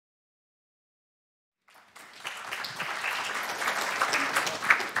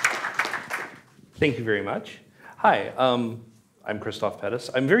Thank you very much. Hi, I'm Christophe Pettus.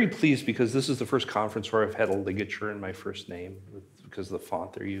 I'm very pleased because this is the first conference where I've had a ligature in my first name because of the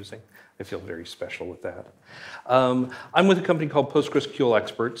font they're using. I feel very special with that. I'm with a company called PostgreSQL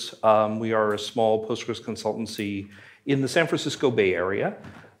Experts. We are a small Postgres consultancy in the San Francisco Bay Area.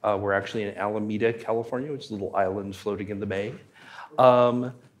 We're actually in Alameda, California, which is a little island floating in the bay.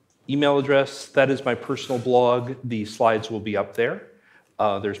 Email address, that is my personal blog. The slides will be up there.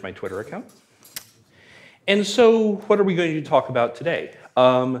 There's my Twitter account. And so what are we going to talk about today?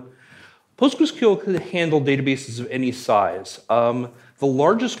 PostgreSQL could handle databases of any size. The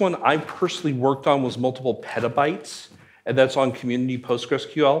largest one I personally worked on was multiple petabytes, and that's on community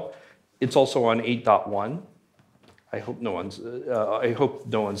PostgreSQL. It's also on 8.1. I hope no one's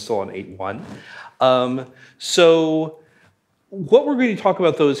still on 8.1. So what we're going to talk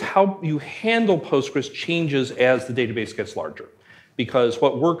about, though, is how you handle Postgres changes as the database gets larger. Because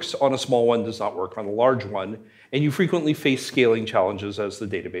what works on a small one does not work on a large one, and you frequently face scaling challenges as the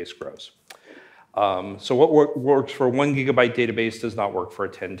database grows. So what works for a 1 gigabyte database does not work for a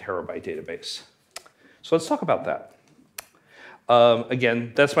 10 terabyte database. So let's talk about that.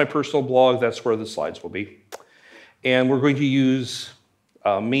 Again, that's my personal blog. That's where the slides will be. And we're going to use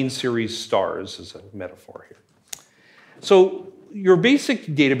main series stars as a metaphor here. So your basic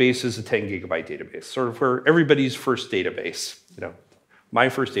database is a 10 gigabyte database, sort of where everybody's first database. You know, my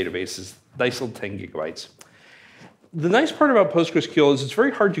first database is nice little 10 gigabytes. The nice part about PostgreSQL is it's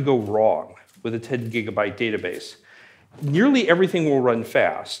very hard to go wrong with a 10 gigabyte database. Nearly everything will run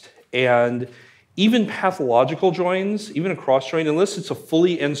fast, and even pathological joins, even a cross join, unless it's a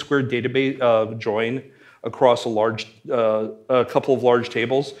fully n-squared database join across a couple of large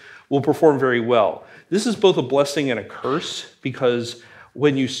tables, will perform very well. This is both a blessing and a curse because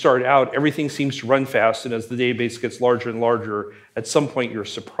when you start out, everything seems to run fast, and as the database gets larger and larger, at some point you're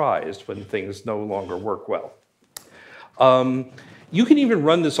surprised when things no longer work well. You can even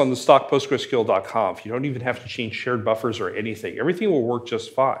run this on the stock PostgreSQL.conf. You don't even have to change shared buffers or anything. Everything will work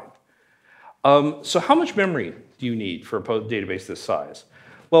just fine. So how much memory do you need for a database this size?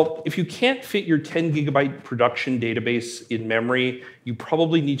 Well, if you can't fit your 10 gigabyte production database in memory, you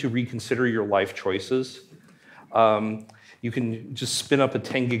probably need to reconsider your life choices. You can just spin up a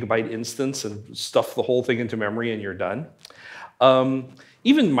 10 gigabyte instance and stuff the whole thing into memory and you're done.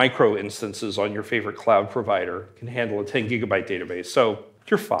 Even micro instances on your favorite cloud provider can handle a 10 gigabyte database, so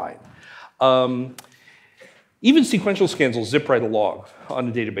you're fine. Even sequential scans will zip right along on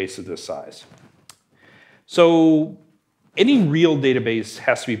a database of this size. So any real database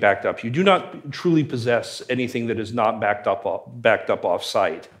has to be backed up. You do not truly possess anything that is not backed up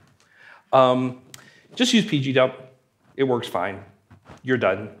off-site. Just use pgdump. It works fine. You're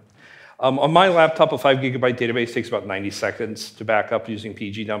done. On my laptop, a 5 gigabyte database takes about 90 seconds to back up using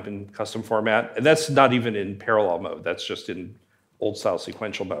pgdump in custom format. And that's not even in parallel mode. That's just in old-style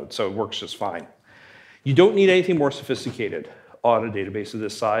sequential mode. So it works just fine. You don't need anything more sophisticated on a database of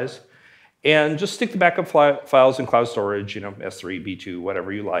this size. And just stick the backup files in cloud storage, you know, S3, B2,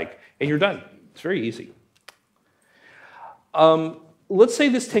 whatever you like, and you're done. It's very easy. Let's say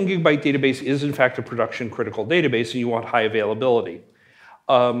this 10 gigabyte database is in fact a production critical database and you want high availability.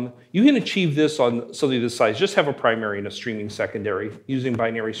 You can achieve this on something this size. Just have a primary and a streaming secondary using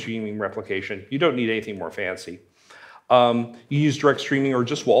binary streaming replication. You don't need anything more fancy. You use direct streaming or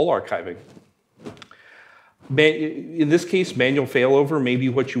just wall archiving. In this case, manual failover may be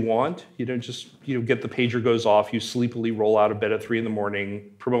what you want. You don't just get the pager goes off, you sleepily roll out of bed at 3 in the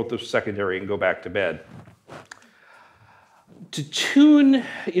morning, promote the secondary, and go back to bed. To tune,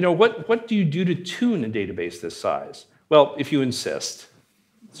 what do you do to tune a database this size? Well, if you insist.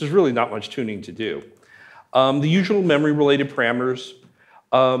 There's really not much tuning to do. The usual memory-related parameters.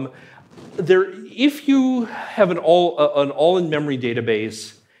 If you have an all-in-memory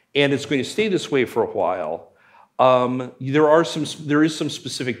database and it's going to stay this way for a while, there is some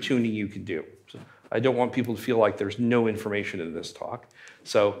specific tuning you can do. So I don't want people to feel like there's no information in this talk.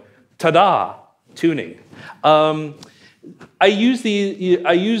 So, ta-da, tuning. I use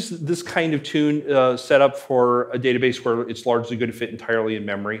this kind of tune setup for a database where it's largely going to fit entirely in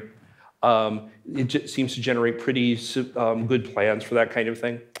memory. It seems to generate pretty good plans for that kind of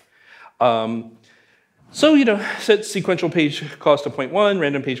thing. So, set sequential page cost to 0.1,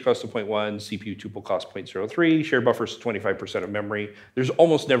 random page cost to 0.1, CPU tuple cost 0.03, shared buffers 25% of memory. There's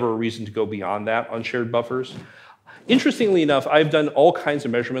almost never a reason to go beyond that on shared buffers. Interestingly enough, I've done all kinds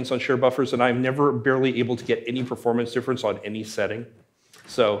of measurements on shared buffers, and I'm never barely able to get any performance difference on any setting.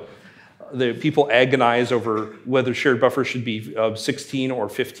 So the people agonize over whether shared buffers should be 16 or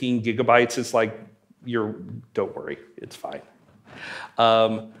 15 gigabytes. It's like, don't worry, it's fine.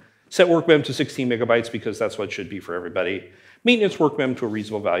 Set work mem to 16 megabytes because that's what it should be for everybody. Maintenance work mem to a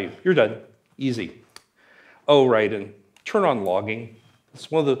reasonable value. You're done. Easy. Oh, right, and turn on logging. It's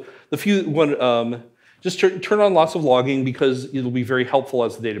one of the few, just turn on lots of logging because it'll be very helpful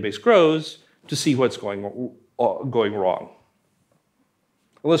as the database grows to see what's going wrong.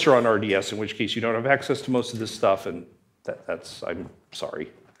 Unless you're on RDS, in which case you don't have access to most of this stuff, and I'm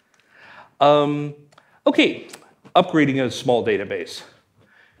sorry. Okay, upgrading a small database.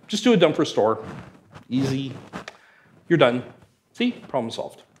 Just do a dump restore. Easy. You're done. See? Problem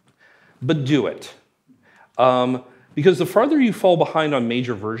solved. But do it. Because the farther you fall behind on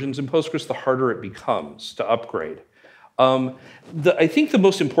major versions in Postgres, the harder it becomes to upgrade. I think the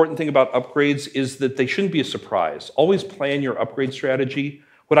most important thing about upgrades is that they shouldn't be a surprise. Always plan your upgrade strategy.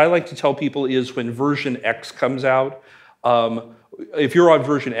 What I like to tell people is when version X comes out, if you're on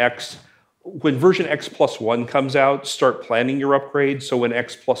version X, when version X plus 1 comes out, start planning your upgrade. So when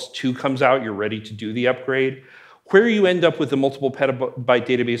X plus 2 comes out, you're ready to do the upgrade. Where you end up with a multiple petabyte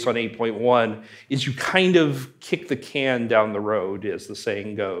database on 8.1 is you kind of kick the can down the road, as the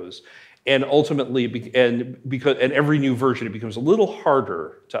saying goes. And ultimately, and every new version, it becomes a little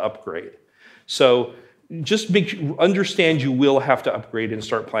harder to upgrade. So just understand you will have to upgrade and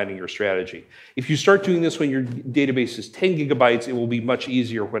start planning your strategy. If you start doing this when your database is 10 gigabytes, it will be much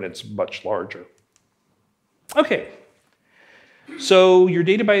easier when it's much larger. Okay, so your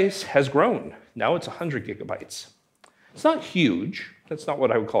database has grown. Now it's 100 gigabytes. It's not huge. That's not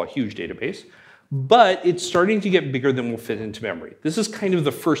what I would call a huge database. But it's starting to get bigger than will fit into memory. This is kind of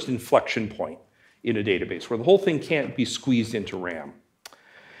the first inflection point in a database where the whole thing can't be squeezed into RAM.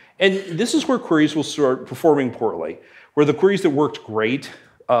 And this is where queries will start performing poorly, where the queries that worked great,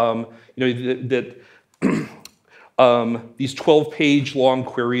 these 12-page long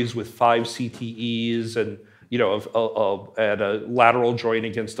queries with 5 CTEs and and a lateral join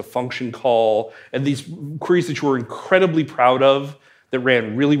against a function call, and these queries that you were incredibly proud of that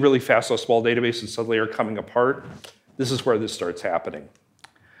ran really, really fast on a small database and suddenly are coming apart. This is where this starts happening.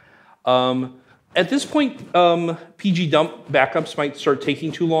 At this point, PG dump backups might start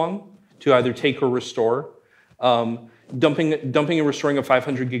taking too long to either take or restore. Dumping and restoring a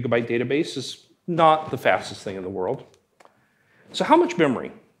 500 gigabyte database is not the fastest thing in the world. So how much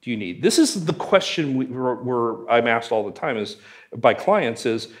memory do you need? This is the question I'm asked all the time by clients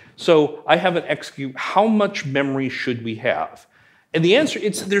is, so I have an execute, how much memory should we have? And the answer,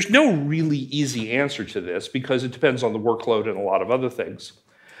 there's no really easy answer to this because it depends on the workload and a lot of other things.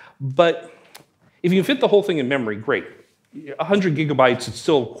 But if you can fit the whole thing in memory, great. 100 gigabytes, it's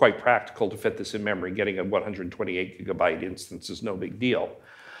still quite practical to fit this in memory. Getting a 128 gigabyte instance is no big deal.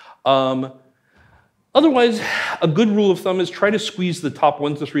 Otherwise, a good rule of thumb is try to squeeze the top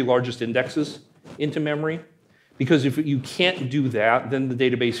 1 to 3 largest indexes into memory. Because if you can't do that, then the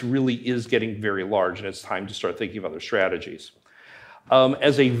database really is getting very large and it's time to start thinking of other strategies.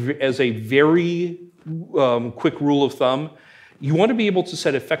 As a very quick rule of thumb, you want to be able to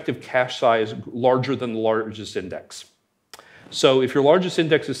set effective cache size larger than the largest index. So if your largest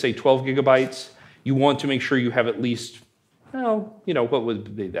index is, say, 12 gigabytes, you want to make sure you have at least, well, what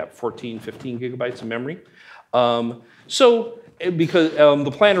would be that, 14, 15 gigabytes of memory? Because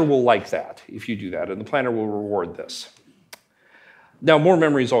the planner will like that if you do that, and the planner will reward this. Now, more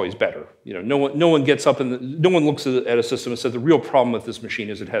memory is always better. No one gets up and no one looks at a system and says the real problem with this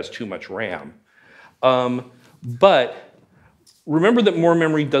machine is it has too much RAM. But remember that more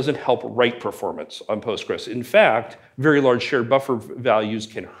memory doesn't help write performance on Postgres. In fact, very large shared buffer values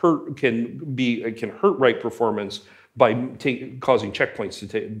can hurt write performance by causing checkpoints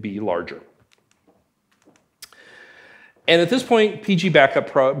to be larger. And at this point, PG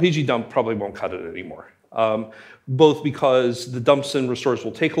dump probably won't cut it anymore. Both because the dumps and restores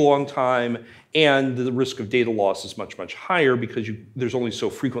will take a long time, and the risk of data loss is much, much higher because there's only so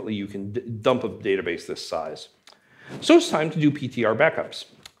frequently you can dump a database this size. So it's time to do PTR backups.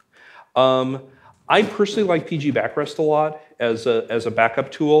 I personally like PG Backrest a lot as a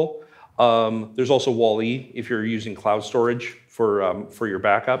backup tool. There's also Wall-E if you're using cloud storage for your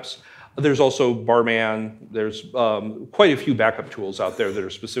backups. There's also Barman. There's quite a few backup tools out there that are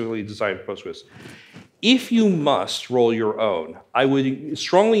specifically designed for Postgres. If you must roll your own, I would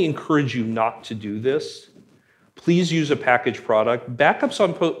strongly encourage you not to do this. Please use a packaged product.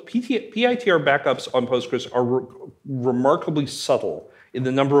 PITR backups on Postgres are remarkably subtle in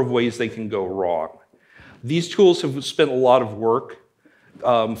the number of ways they can go wrong. These tools have spent a lot of work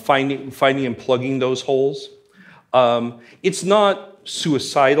finding and plugging those holes. It's not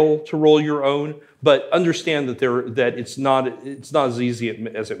suicidal to roll your own, but understand that it's not as easy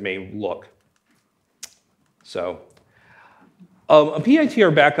as it may look. So, A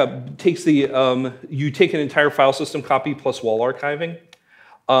PITR backup takes you take an entire file system copy plus wall archiving.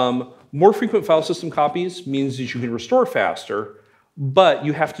 More frequent file system copies means that you can restore faster, but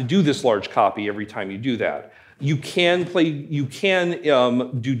you have to do this large copy every time you do that. You can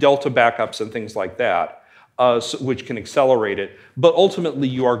do delta backups and things like that, which can accelerate it, but ultimately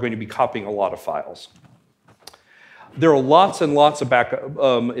you are going to be copying a lot of files. There are lots and lots of backup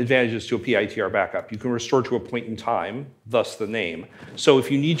advantages to a PITR backup. You can restore to a point in time, thus the name. So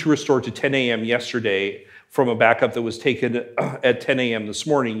if you need to restore to 10 a.m. yesterday from a backup that was taken at 10 a.m. this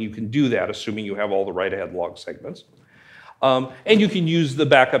morning, you can do that, assuming you have all the write-ahead log segments. And you can use the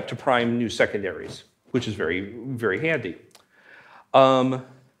backup to prime new secondaries, which is very, very handy.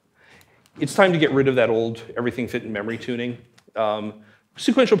 It's time to get rid of that old everything fit in memory tuning.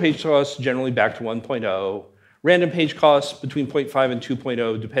 Sequential page costs generally back to 1.0. Random page costs between 0.5 and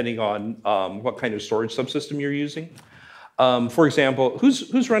 2.0, depending on what kind of storage subsystem you're using. For example,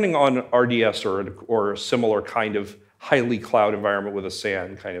 who's running on RDS or a similar kind of highly cloud environment with a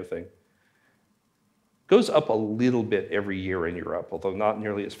SAN kind of thing? Goes up a little bit every year in Europe, although not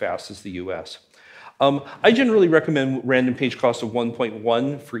nearly as fast as the US. I generally recommend random page cost of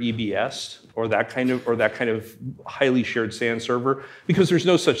 1.1 for EBS or that kind of highly shared SAN server, because there's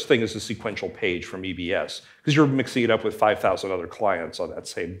no such thing as a sequential page from EBS, because you're mixing it up with 5,000 other clients on that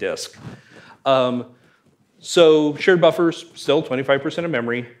same disk. So shared buffers, still 25% of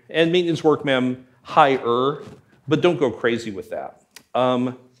memory, and maintenance work mem higher, but don't go crazy with that.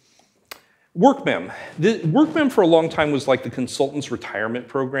 Work mem. The work mem for a long time was like the consultant's retirement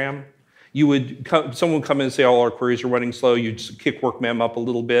program. Someone would come in and say, all our queries are running slow. You'd kick work mem up a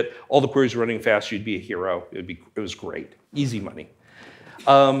little bit. All the queries are running fast. You'd be a hero. It was great. Easy money.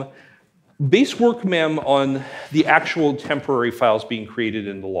 Base work mem on the actual temporary files being created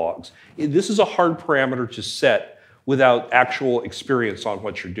in the logs. This is a hard parameter to set without actual experience on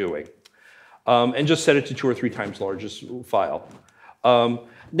what you're doing. And just set it to 2 or 3 times largest file.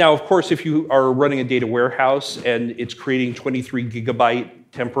 Now, of course, if you are running a data warehouse and it's creating 23 gigabyte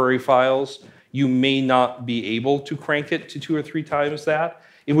temporary files, you may not be able to crank it to 2 or 3 times that,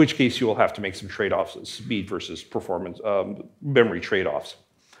 in which case you will have to make some trade-offs, speed versus performance, memory trade-offs.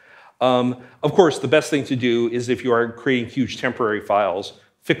 Of course, the best thing to do is if you are creating huge temporary files,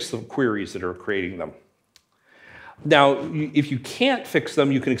 fix the queries that are creating them. Now, if you can't fix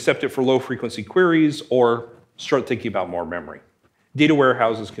them, you can accept it for low-frequency queries or start thinking about more memory. Data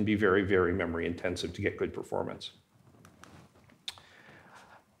warehouses can be very, very memory intensive to get good performance.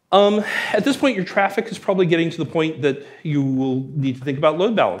 At this point, your traffic is probably getting to the point that you will need to think about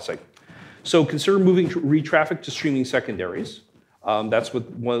load balancing. So consider moving read traffic to streaming secondaries. That's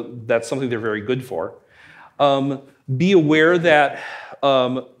something they're very good for. Be aware that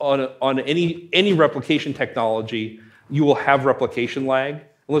on any replication technology, you will have replication lag,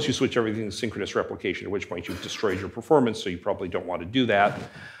 unless you switch everything to synchronous replication, at which point you've destroyed your performance, so you probably don't want to do that.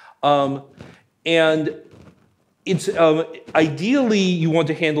 And it's ideally, you want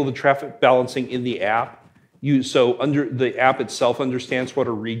to handle the traffic balancing in the app. So the app itself understands what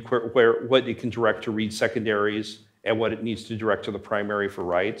what it can direct to read secondaries and what it needs to direct to the primary for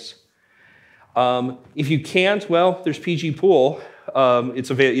writes. If you can't, well, there's PG Pool. It's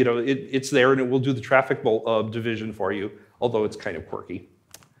there and it will do the traffic division for you, although it's kind of quirky.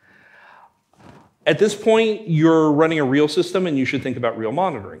 At this point, you're running a real system and you should think about real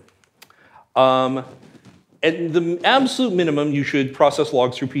monitoring. At the absolute minimum, you should process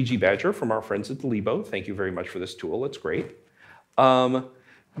logs through PG Badger from our friends at the Lebo. Thank you very much for this tool, it's great.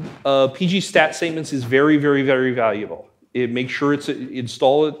 PG stat statements is very, very, very valuable. Make sure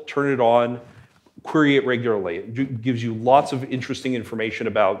install it, turn it on, query it regularly. It gives you lots of interesting information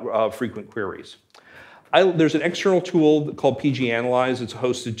about frequent queries. There's an external tool called PG Analyze. It's a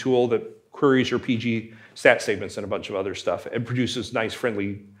hosted tool that queries your PG stat statements and a bunch of other stuff and produces nice,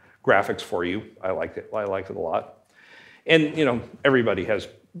 friendly graphics for you. I like it a lot. And everybody has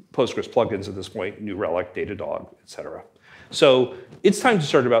Postgres plugins at this point, New Relic, Datadog, etc. So it's time to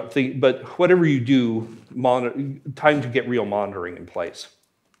start but whatever you do, time to get real monitoring in place.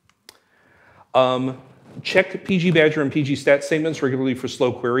 Check PG Badger and PG stat statements regularly for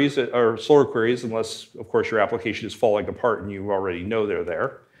slow queries or slower queries, unless, of course, your application is falling apart and you already know they're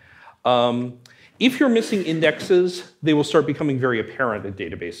there. If you're missing indexes, they will start becoming very apparent in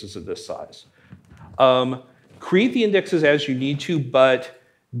databases of this size. Create the indexes as you need to, but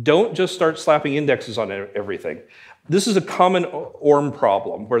don't just start slapping indexes on everything. This is a common ORM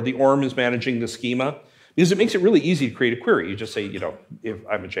problem, where the ORM is managing the schema, because it makes it really easy to create a query. You just say, if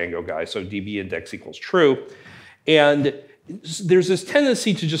I'm a Django guy, so db index equals true. And there's this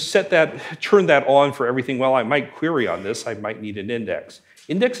tendency to just turn that on for everything. Well, I might query on this, I might need an index.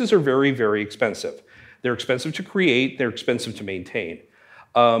 Indexes are very, very expensive. They're expensive to create, they're expensive to maintain.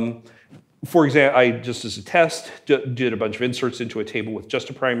 For example, I just as a test did a bunch of inserts into a table with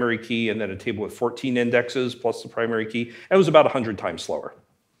just a primary key and then a table with 14 indexes plus the primary key, and it was about 100 times slower.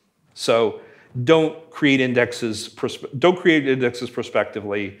 So don't create indexes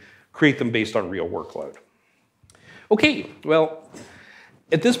prospectively, create them based on real workload. Okay, well,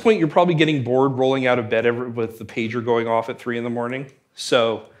 at this point, you're probably getting bored rolling out of bed with the pager going off at 3 in the morning.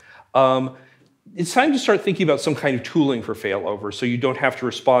 So it's time to start thinking about some kind of tooling for failover so you don't have to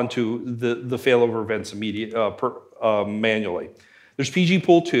respond to the failover events manually. There's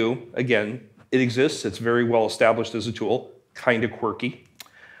pgpool2. Again, it exists. It's very well established as a tool, kind of quirky.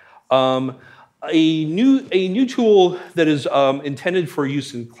 A new tool that is intended for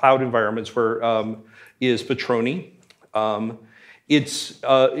use in cloud environments is Patroni.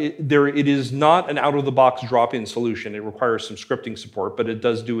 It is not an out-of-the-box drop-in solution. It requires some scripting support, but it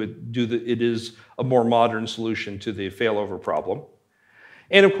does it is a more modern solution to the failover problem.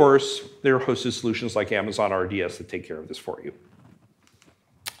 And of course, there are hosted solutions like Amazon RDS that take care of this for you.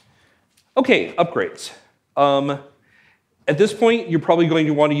 Okay, upgrades. At this point, you're probably going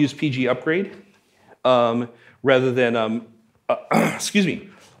to want to use PG upgrade rather than,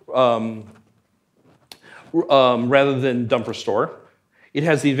 rather than dump restore. It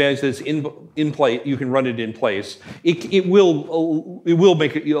has the advantage that it's in place. You can run it in place. It will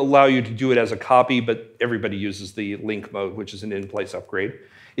allow you to do it as a copy, but everybody uses the link mode, which is an in-place upgrade.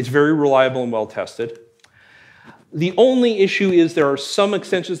 It's very reliable and well tested. The only issue is there are some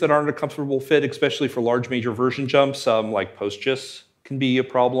extensions that aren't a comfortable fit, especially for large major version jumps, like PostgreSQL can be a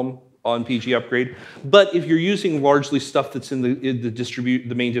problem on PG upgrade. But if you're using largely stuff that's in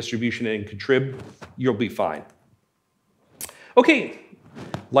the main distribution and contrib, you'll be fine. Okay,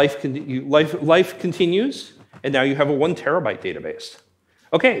 life continues, and now you have a 1 terabyte database.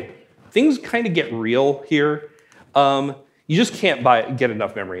 Okay, things kind of get real here. You just can't get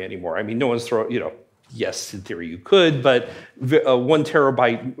enough memory anymore. I mean, no one's yes, in theory you could, but 1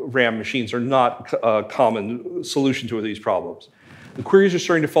 terabyte RAM machines are not a common solution to these problems. The queries are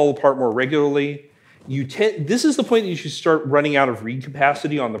starting to fall apart more regularly. This is the point that you should start running out of read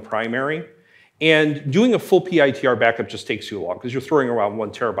capacity on the primary. And doing a full PITR backup just takes too long because you're throwing around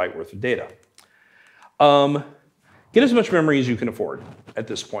 1 terabyte worth of data. Get as much memory as you can afford at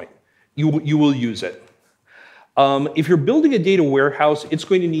this point. You will use it. If you're building a data warehouse, it's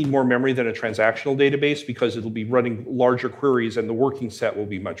going to need more memory than a transactional database because it'll be running larger queries and the working set will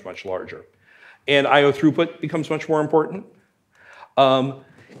be much, much larger. And I/O throughput becomes much more important.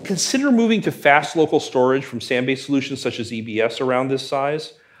 Consider moving to fast local storage from SAN-based solutions such as EBS around this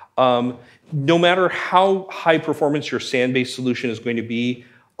size. No matter how high performance your SAN-based solution is going to be,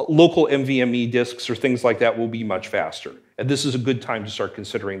 local NVMe disks or things like that will be much faster. And this is a good time to start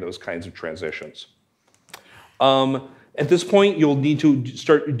considering those kinds of transitions. At this point, you'll need to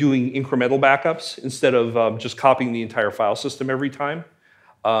start doing incremental backups instead of just copying the entire file system every time.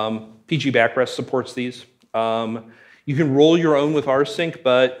 PG Backrest supports these. You can roll your own with rsync,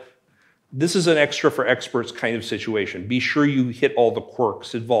 but this is an extra for experts kind of situation. Be sure you hit all the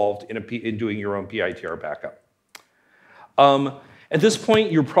quirks involved in doing your own PITR backup. At this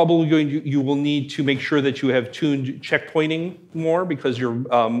point, you're probably you will need to make sure that you have tuned checkpointing more because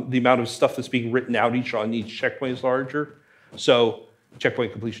the amount of stuff that's being written out on each checkpoint is larger. So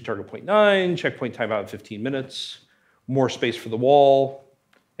checkpoint completion target 0.9, checkpoint timeout 15 minutes, more space for the wall,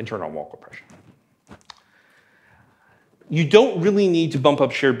 and turn on wall compression. You don't really need to bump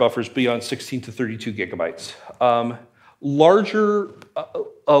up shared buffers beyond 16 to 32 gigabytes.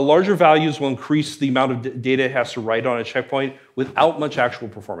 Larger values will increase the amount of data it has to write on a checkpoint without much actual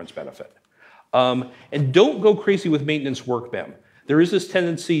performance benefit. And don't go crazy with maintenance work mem. There is this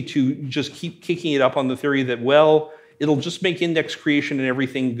tendency to just keep kicking it up on the theory that, well, it'll just make index creation and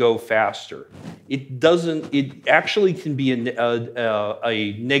everything go faster. It doesn't. It actually can be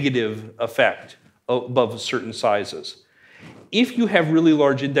a negative effect above certain sizes. If you have really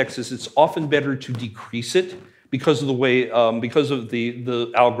large indexes, it's often better to decrease it because of the way, because of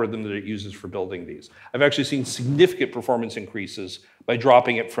the algorithm that it uses for building these. I've actually seen significant performance increases by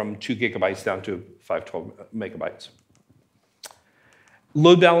dropping it from 2 gigabytes down to 512 megabytes.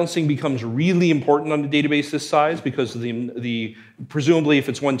 Load balancing becomes really important on a database this size because of presumably if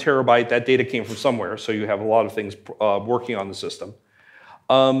it's 1 terabyte, that data came from somewhere, so you have a lot of things working on the system.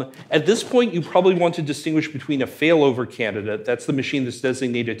 At this point, you probably want to distinguish between a failover candidate, that's the machine that's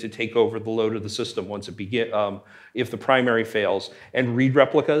designated to take over the load of the system once it if the primary fails, and read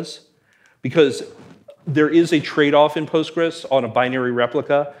replicas. Because There is a trade-off in Postgres on a binary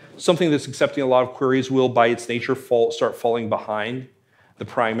replica. Something that's accepting a lot of queries will, by its nature, start falling behind the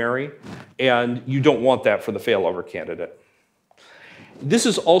primary, and you don't want that for the failover candidate. This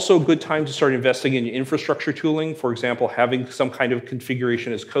is also a good time to start investing in infrastructure tooling. For example, having some kind of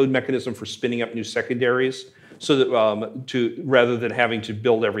configuration as code mechanism for spinning up new secondaries, so that rather than having to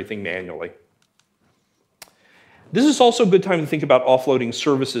build everything manually. This is also a good time to think about offloading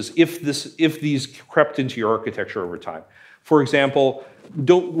services if these crept into your architecture over time. For example,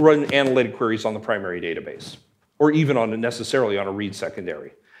 don't run analytic queries on the primary database, or even necessarily on a read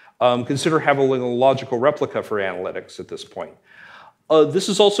secondary. Consider having a logical replica for analytics at this point. This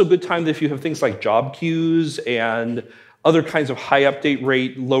is also a good time if you have things like job queues and other kinds of high update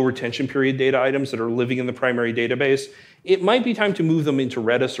rate, low retention period data items that are living in the primary database. It might be time to move them into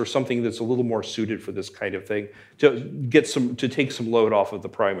Redis or something that's a little more suited for this kind of thing to take some load off of the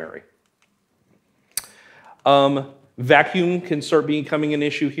primary. Vacuum can start becoming an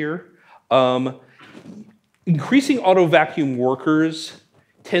issue here. Increasing auto vacuum workers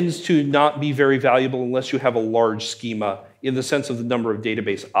tends to not be very valuable unless you have a large schema in the sense of the number of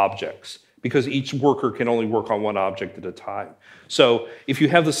database objects, because each worker can only work on one object at a time. So if you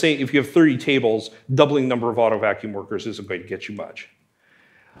have 30 tables, doubling number of auto vacuum workers isn't going to get you much.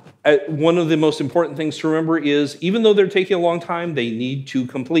 One of the most important things to remember is, even though they're taking a long time, they need to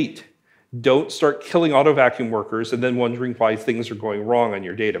complete. Don't start killing auto vacuum workers and then wondering why things are going wrong on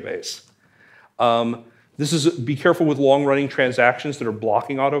your database. Be careful with long-running transactions that are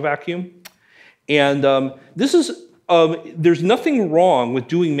blocking auto vacuum. And there's nothing wrong with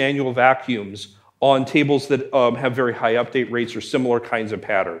doing manual vacuums on tables that have very high update rates or similar kinds of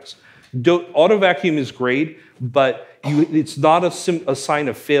patterns. Auto vacuum is great, but it's not a sign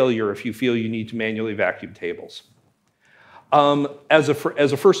of failure if you feel you need to manually vacuum tables. As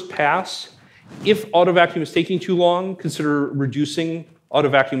a first pass, if auto vacuum is taking too long, consider reducing auto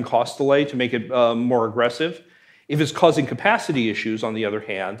vacuum cost delay to make it more aggressive. If it's causing capacity issues, on the other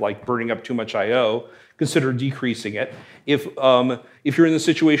hand, like burning up too much I/O, consider decreasing it. If you're in the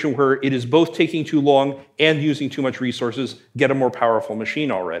situation where it is both taking too long and using too much resources, get a more powerful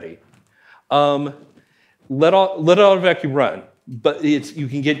machine already. Let auto vacuum run, but you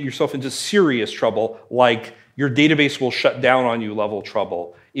can get yourself into serious trouble, like your database will shut down on you level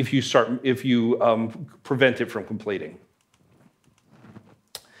trouble if you prevent it from completing.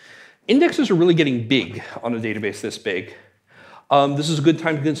 Indexes are really getting big on a database this big. This is a good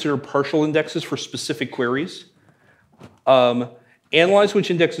time to consider partial indexes for specific queries. Analyze which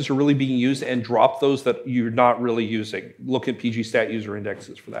indexes are really being used and drop those that you're not really using. Look at pgstat user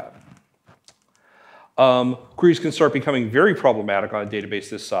indexes for that. Queries can start becoming very problematic on a database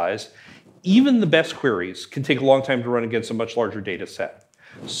this size. Even the best queries can take a long time to run against a much larger data set.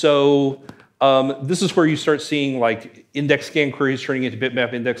 So this is where you start seeing like index scan queries turning into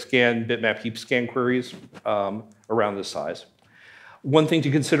bitmap index scan, bitmap heap scan queries around this size. One thing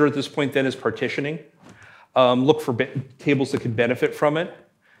to consider at this point then is partitioning. Look for tables that could benefit from it.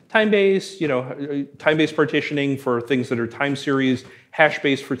 Time-based, time-based partitioning for things that are time series,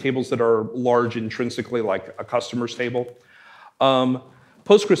 hash-based for tables that are large intrinsically, like a customers table.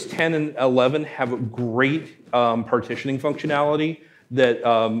 Postgres 10 and 11 have a great partitioning functionality that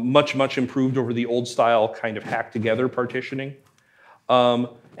much improved over the old style kind of hack together partitioning. And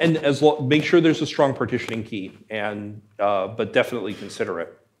make sure there's a strong partitioning key, but definitely consider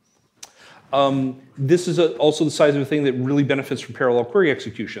it. This is also the size of a thing that really benefits from parallel query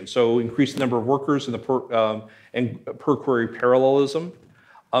execution. So increase the number of workers and the per query parallelism.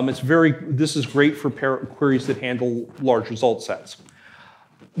 This is great for queries that handle large result sets.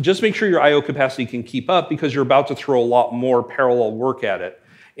 Just make sure your I/O capacity can keep up, because you're about to throw a lot more parallel work at it.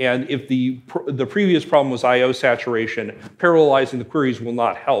 And if the previous problem was I/O saturation, parallelizing the queries will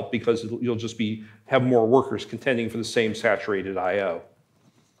not help, because you'll just have more workers contending for the same saturated I/O.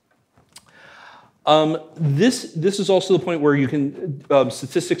 This is also the point where you can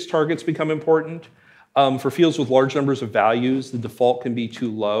statistics targets become important. For fields with large numbers of values, the default can be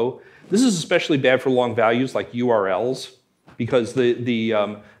too low. This is especially bad for long values like URLs, because the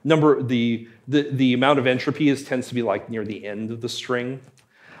amount of entropy tends to be like near the end of the string.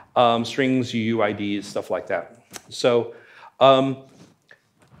 Strings, UUIDs, stuff like that. So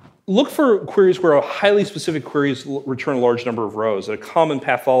look for queries where a highly specific queries return a large number of rows. A common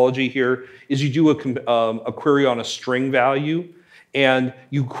pathology here is you do a query on a string value, and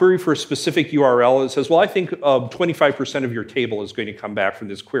you query for a specific URL, and it says, well, I think 25% of your table is going to come back from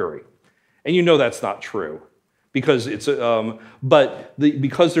this query. And you know that's not true, because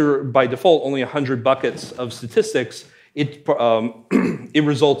because there are by default only 100 buckets of statistics, it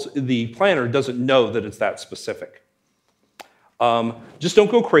results, the planner doesn't know that it's that specific. Just don't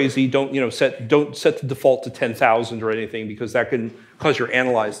go crazy. Don't set the default to 10,000 or anything, because that can cause your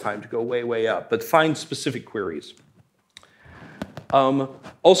analyze time to go way, way up. But find specific queries.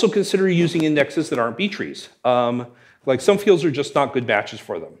 Also consider using indexes that aren't B-trees. Like some fields are just not good matches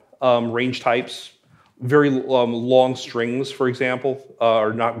for them. Range types, very long strings, for example,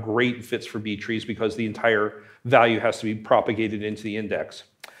 are not great fits for B-trees because the entire value has to be propagated into the index.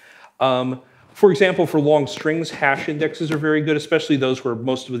 For example, for long strings, hash indexes are very good, especially those where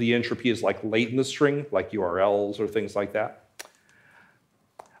most of the entropy is like late in the string, like URLs or things like that.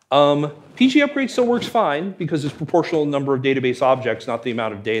 PG upgrade still works fine because it's proportional to the number of database objects, not the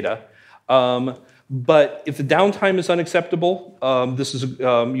amount of data. But if the downtime is unacceptable,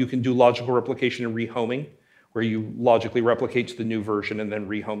 you can do logical replication and rehoming, where you logically replicate to the new version and then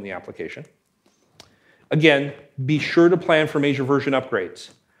rehome the application. Again, be sure to plan for major version upgrades.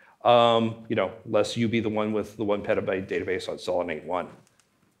 Lest you be the one with the 1 petabyte database on Solid 8.1.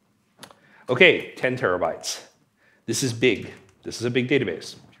 Okay, 10 terabytes. This is big. This is a big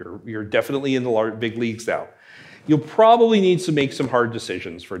database. You're definitely in the big leagues now. You'll probably need to make some hard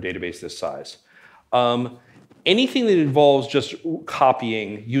decisions for a database this size. Anything that involves just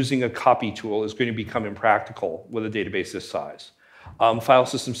copying, using a copy tool, is going to become impractical with a database this size. File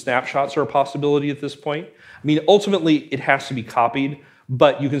system snapshots are a possibility at this point. I mean, ultimately, it has to be copied,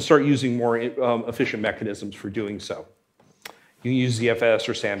 but you can start using more efficient mechanisms for doing so. You can use ZFS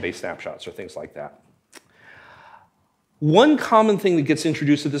or SAM-based snapshots or things like that. One common thing that gets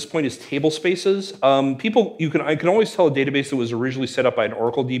introduced at this point is table spaces. I can always tell a database that was originally set up by an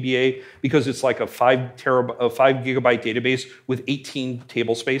Oracle DBA because it's like a 5 gigabyte database with 18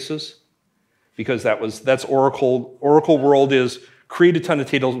 table spaces, because that's Oracle. Oracle world is create a ton of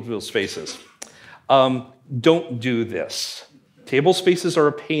table spaces. Don't do this. Table spaces are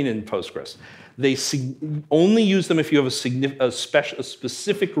a pain in Postgres. They only use them if you have a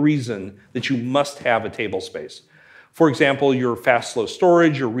specific reason that you must have a table space. For example, you're fast, slow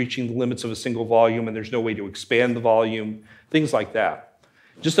storage, you're reaching the limits of a single volume and there's no way to expand the volume, things like that.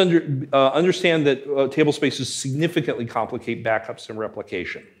 Just understand that table spaces significantly complicate backups and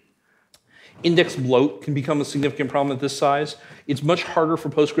replication. Index bloat can become a significant problem at this size. It's much harder for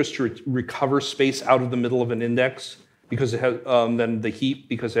Postgres to recover space out of the middle of an index because it has, than the heap,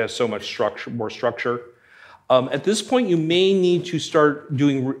 because it has so much more structure. At this point, you may need to start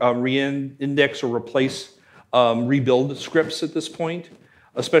doing re-index or replace rebuild scripts at this point,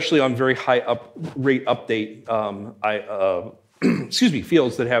 especially on very high rate update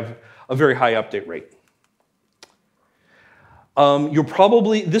fields that have a very high update rate.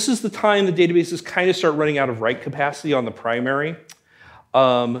 This is the time the databases kind of start running out of write capacity on the primary.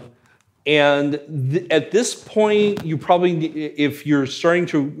 At this point, you probably, if you're starting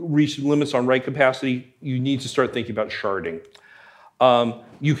to reach limits on write capacity, you need to start thinking about sharding.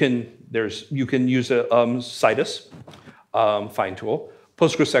 You can use a Citus find tool,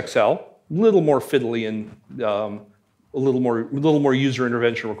 PostgreSQL, a little more fiddly and a little more user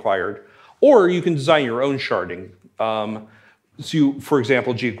intervention required, or you can design your own sharding. For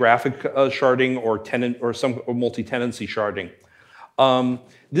example, geographic sharding or tenant or some multi-tenancy sharding.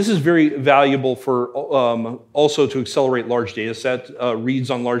 This is very valuable for also to accelerate large data sets, reads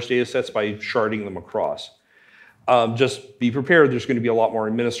on large data sets by sharding them across. Just be prepared, there's going to be a lot more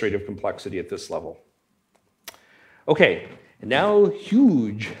administrative complexity at this level. Okay, and now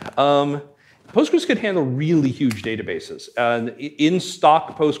huge. Postgres can handle really huge databases in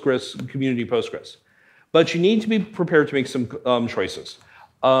stock Postgres, community Postgres. But you need to be prepared to make some choices.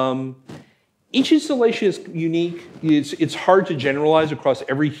 Each installation is unique. It's hard to generalize across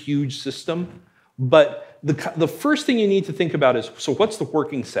every huge system. But the first thing you need to think about is, so what's the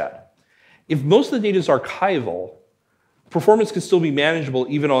working set? If most of the data is archival, performance can still be manageable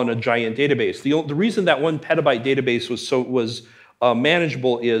even on a giant database. The reason that 1 petabyte database was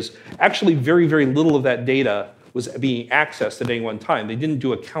manageable is actually very, very little of that data was being accessed at any one time. They didn't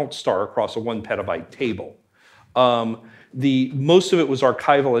do a count star across a 1 petabyte table. Most of it was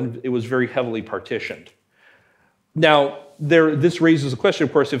archival and it was very heavily partitioned. Now, this raises a question,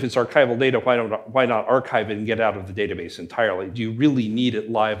 of course, if it's archival data, why not archive it and get out of the database entirely? Do you really need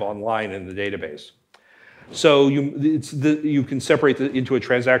it live online in the database? So you can separate it into a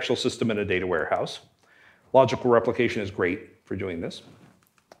transactional system and a data warehouse. Logical replication is great for doing this.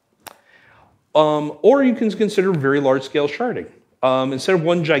 Or you can consider very large-scale sharding. Instead of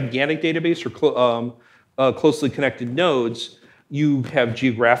one gigantic database or closely connected nodes, you have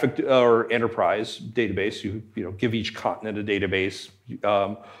geographic or enterprise database. You give each continent a database,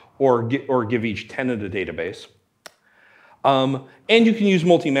 or give each tenant a database. And you can use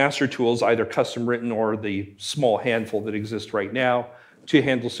multi-master tools, either custom written or the small handful that exist right now, to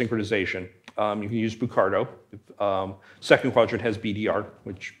handle synchronization. You can use Bucardo. Second Quadrant has BDR,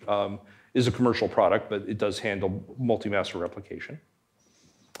 which is a commercial product, but it does handle multi-master replication.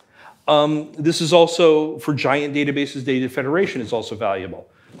 This is also, for giant databases, data federation is also valuable.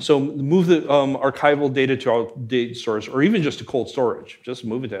 So move the archival data to our data source, or even just to cold storage. Just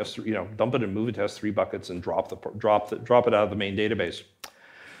move it to S3, dump it and move it to S3 buckets and drop it out of the main database.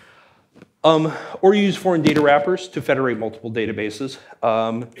 Or use foreign data wrappers to federate multiple databases.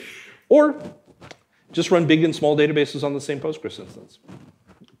 Or just run big and small databases on the same Postgres instance.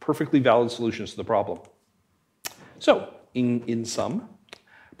 Perfectly valid solutions to the problem. So, in sum,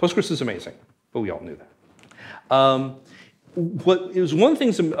 Postgres is amazing, but we all knew that. One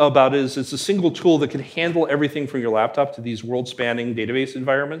thing about it is it's a single tool that can handle everything from your laptop to these world-spanning database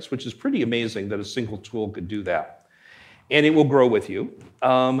environments, which is pretty amazing that a single tool could do that. And it will grow with you.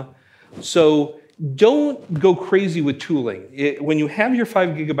 So don't go crazy with tooling. When you have your 5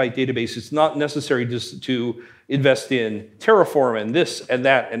 GB database, it's not necessary just to invest in Terraform and this and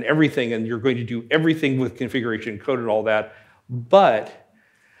that and everything, and you're going to do everything with configuration code and all that. But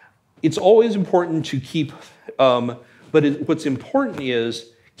it's always important to keep, what's important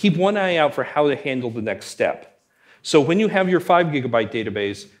is keep one eye out for how to handle the next step. So when you have your 5 GB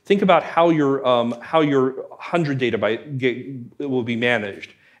database, think about how your 100 GB will be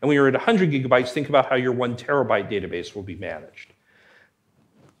managed. And when you're at 100 GB, think about how your 1 TB database will be managed.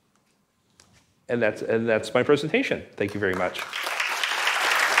 And that's my presentation. Thank you very much.